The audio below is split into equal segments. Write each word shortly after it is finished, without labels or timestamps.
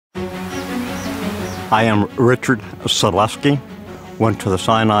I am Richard Selesky. Went to the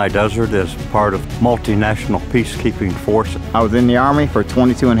Sinai Desert as part of multinational peacekeeping force. I was in the Army for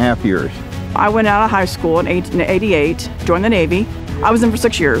 22 and a half years. I went out of high school in 88, joined the Navy. I was in for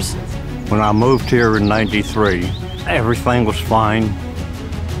 6 years. When I moved here in '93, everything was fine.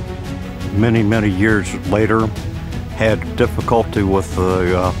 Many, many years later, had difficulty with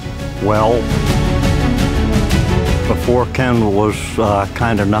the well. Before Ken was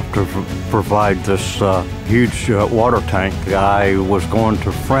kind enough to provide this huge water tank, I was going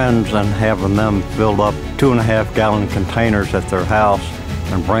to friends and having them build up 2.5-gallon containers at their house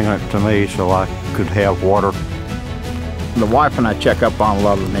and bringing it to me so I could have water. The wife and I check up on a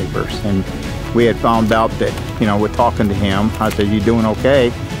lot of the neighbors, and we had found out that, we're talking to him. I said, "You doing okay?"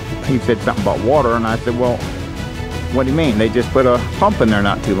 He said something about water, and I said, "Well, what do you mean? They just put a pump in there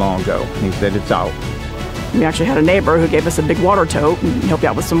not too long ago." And he said, "It's out." We actually had a neighbor who gave us a big water tote and helped you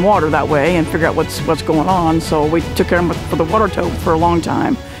out with some water that way and figure out what's going on. So we took care of him for the water tote for a long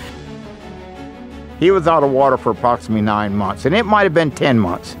time. He was out of water for approximately 9 months, and it might have been 10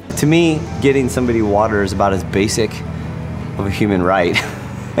 months. To me, getting somebody water is about as basic of a human right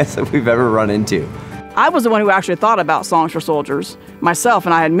as we've ever run into. I was the one who actually thought about Songs for Soldiers myself,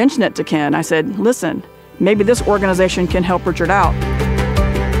 and I had mentioned it to Ken. I said, "Listen, maybe this organization can help Richard out."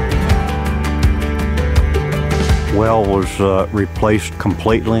 Well was replaced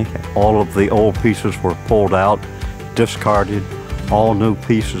completely. All of the old pieces were pulled out, discarded. All new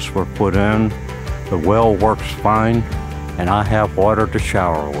pieces were put in. The well works fine, and I have water to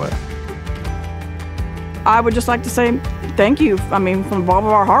shower with. I would just like to say thank you, from the bottom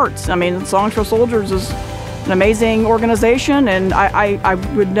of our hearts. Songs for Soldiers is an amazing organization, and I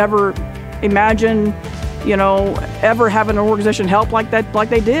would never imagine, ever having an organization help like that, like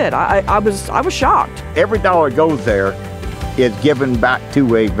they did. I was shocked. Every dollar that goes there is given back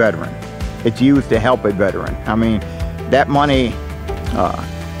to a veteran. It's used to help a veteran. That money,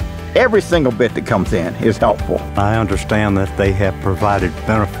 every single bit that comes in is helpful. I understand that they have provided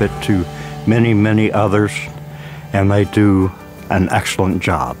benefit to many, many others, and they do an excellent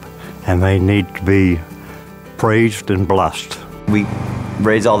job, and they need to be praised and blessed. We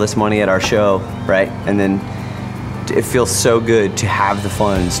raise all this money at our show, right? And then it feels so good to have the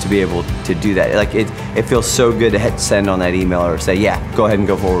funds to be able to do that. It feels so good to hit send on that email or say, "Yeah, go ahead and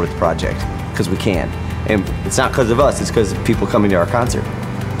go forward with the project," because we can. And it's not because of us, it's because of people coming to our concert.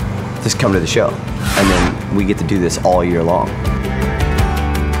 Just come to the show, and then we get to do this all year long.